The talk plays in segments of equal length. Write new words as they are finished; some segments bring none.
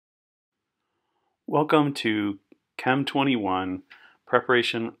Welcome to Chem 21,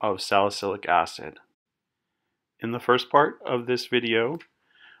 Preparation of Salicylic Acid. In the first part of this video,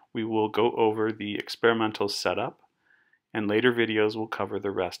 we will go over the experimental setup, and later videos will cover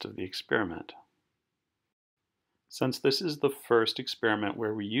the rest of the experiment. Since this is the first experiment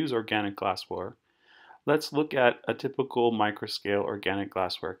where we use organic glassware, let's look at a typical microscale organic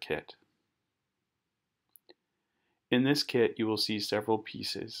glassware kit. In this kit, you will see several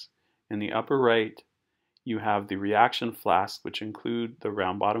pieces. In the upper right, you have the reaction flask, which include the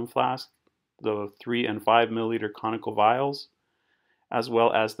round bottom flask, the 3 and 5 milliliter conical vials, as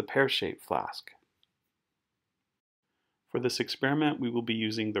well as the pear-shaped flask. For this experiment, we will be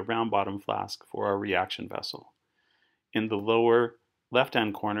using the round bottom flask for our reaction vessel. In the lower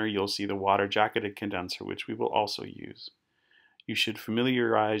left-hand corner, you'll see the water jacketed condenser, which we will also use. You should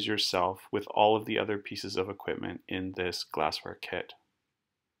familiarize yourself with all of the other pieces of equipment in this glassware kit.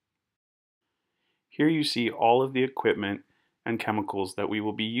 Here you see all of the equipment and chemicals that we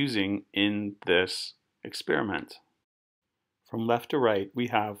will be using in this experiment. From left to right, we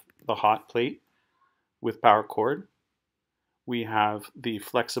have the hot plate with power cord. We have the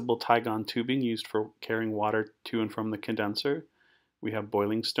flexible Tygon tubing used for carrying water to and from the condenser. We have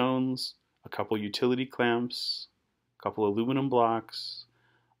boiling stones, a couple utility clamps, a couple aluminum blocks,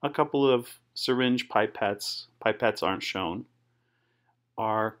 a couple of syringe pipettes. Pipettes aren't shown.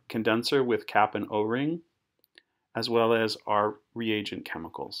 Our condenser with cap and O-ring, as well as our reagent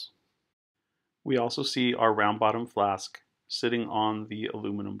chemicals. We also see our round bottom flask sitting on the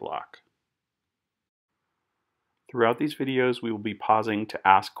aluminum block. Throughout these videos, we will be pausing to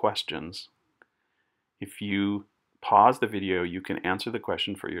ask questions. If you pause the video, you can answer the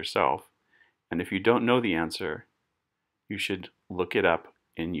question for yourself, and if you don't know the answer, you should look it up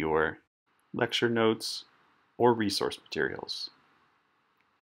in your lecture notes or resource materials.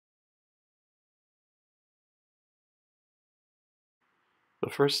 The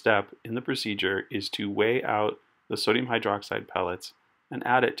first step in the procedure is to weigh out the sodium hydroxide pellets and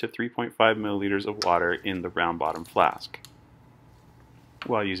add it to 3.5 milliliters of water in the round bottom flask.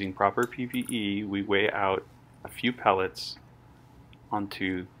 While using proper PPE, we weigh out a few pellets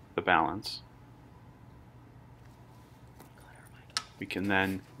onto the balance. We can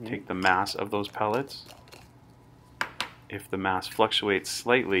then take the mass of those pellets. If the mass fluctuates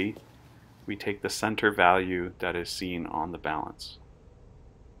slightly, we take the center value that is seen on the balance.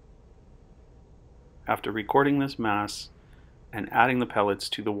 After recording this mass and adding the pellets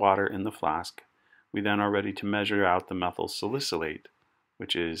to the water in the flask, we then are ready to measure out the methyl salicylate,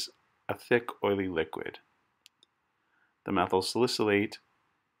 which is a thick, oily liquid. The methyl salicylate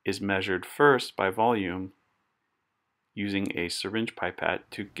is measured first by volume using a syringe pipette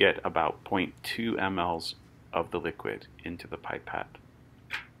to get about 0.2 mLs of the liquid into the pipette.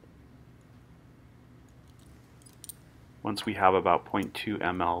 Once we have about 0.2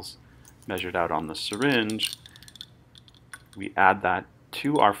 mLs measured out on the syringe, we add that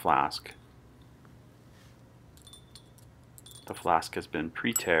to our flask. The flask has been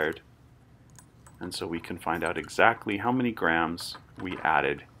pre-tared, and so we can find out exactly how many grams we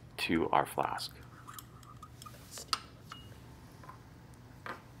added to our flask.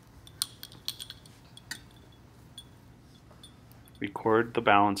 Record the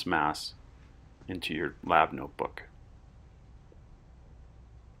balance mass into your lab notebook.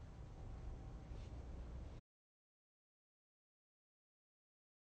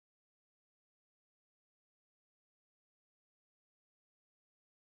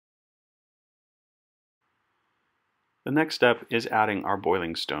 The next step is adding our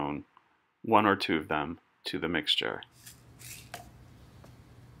boiling stone, 1 or 2 of them, to the mixture.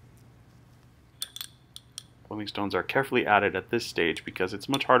 Boiling stones are carefully added at this stage because it's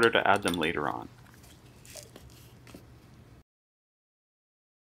much harder to add them later on.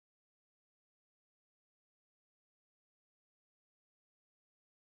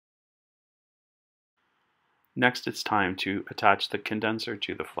 Next, it's time to attach the condenser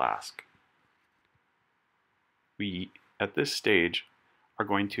to the flask. We, at this stage, are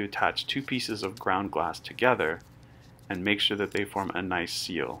going to attach 2 pieces of ground glass together and make sure that they form a nice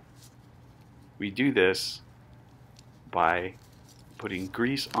seal. We do this by putting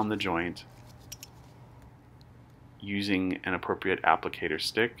grease on the joint, using an appropriate applicator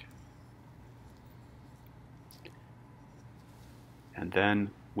stick, and then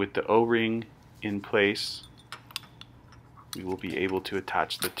with the O-ring in place, we will be able to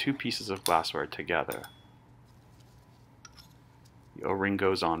attach the 2 pieces of glassware together. The O-ring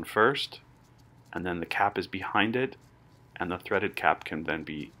goes on first, and then the cap is behind it, and the threaded cap can then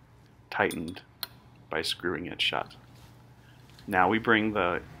be tightened by screwing it shut. Now we bring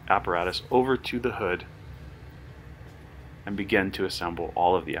the apparatus over to the hood and begin to assemble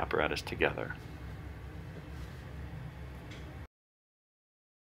all of the apparatus together.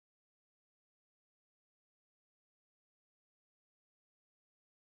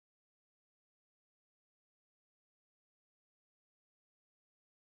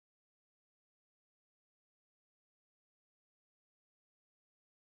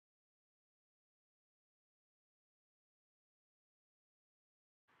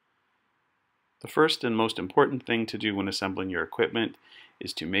 The first and most important thing to do when assembling your equipment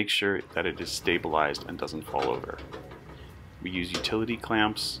is to make sure that it is stabilized and doesn't fall over. We use utility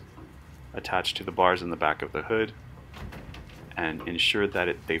clamps attached to the bars in the back of the hood and ensure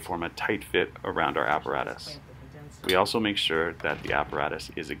that they form a tight fit around our apparatus. We also make sure that the apparatus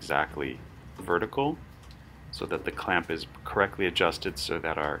is exactly vertical so that the clamp is correctly adjusted so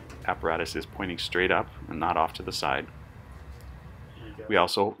that our apparatus is pointing straight up and not off to the side. We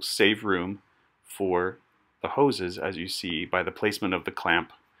also save room for the hoses, as you see, by the placement of the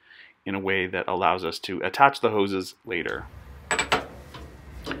clamp in a way that allows us to attach the hoses later.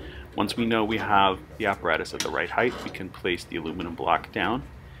 Once we know we have the apparatus at the right height, we can place the aluminum block down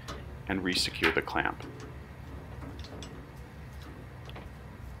and re-secure the clamp.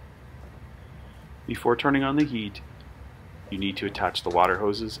 Before turning on the heat, you need to attach the water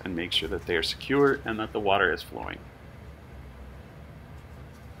hoses and make sure that they are secure and that the water is flowing.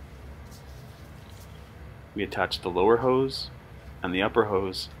 We attach the lower hose and the upper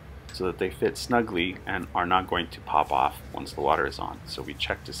hose so that they fit snugly and are not going to pop off once the water is on. So we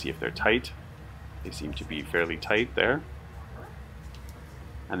check to see if they're tight. They seem to be fairly tight there.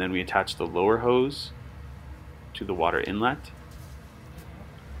 And then we attach the lower hose to the water inlet,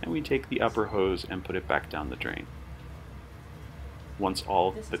 and we take the upper hose and put it back down the drain. Once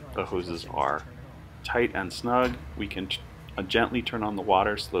all the hoses are tight and snug, we can gently turn on the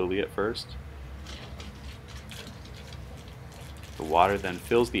water slowly at first. The water then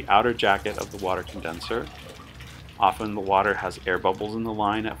fills the outer jacket of the water condenser. Often the water has air bubbles in the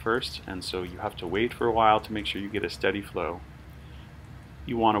line at first, and so you have to wait for a while to make sure you get a steady flow.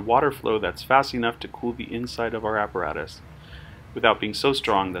 You want a water flow that's fast enough to cool the inside of our apparatus without being so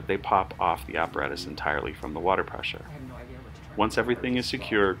strong that they pop off the apparatus entirely from the water pressure. Once everything is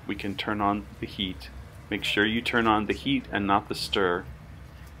secured, we can turn on the heat. Make sure you turn on the heat and not the stir.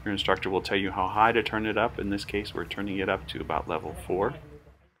 Your instructor will tell you how high to turn it up. In this case, we're turning it up to about level 4.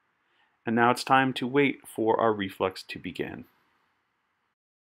 And now it's time to wait for our reflux to begin.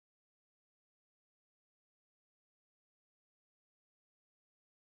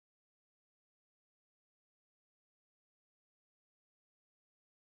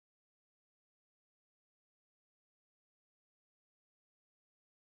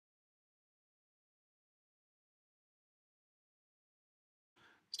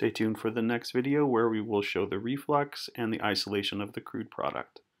 Stay tuned for the next video where we will show the reflux and the isolation of the crude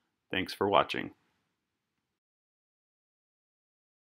product. Thanks for watching.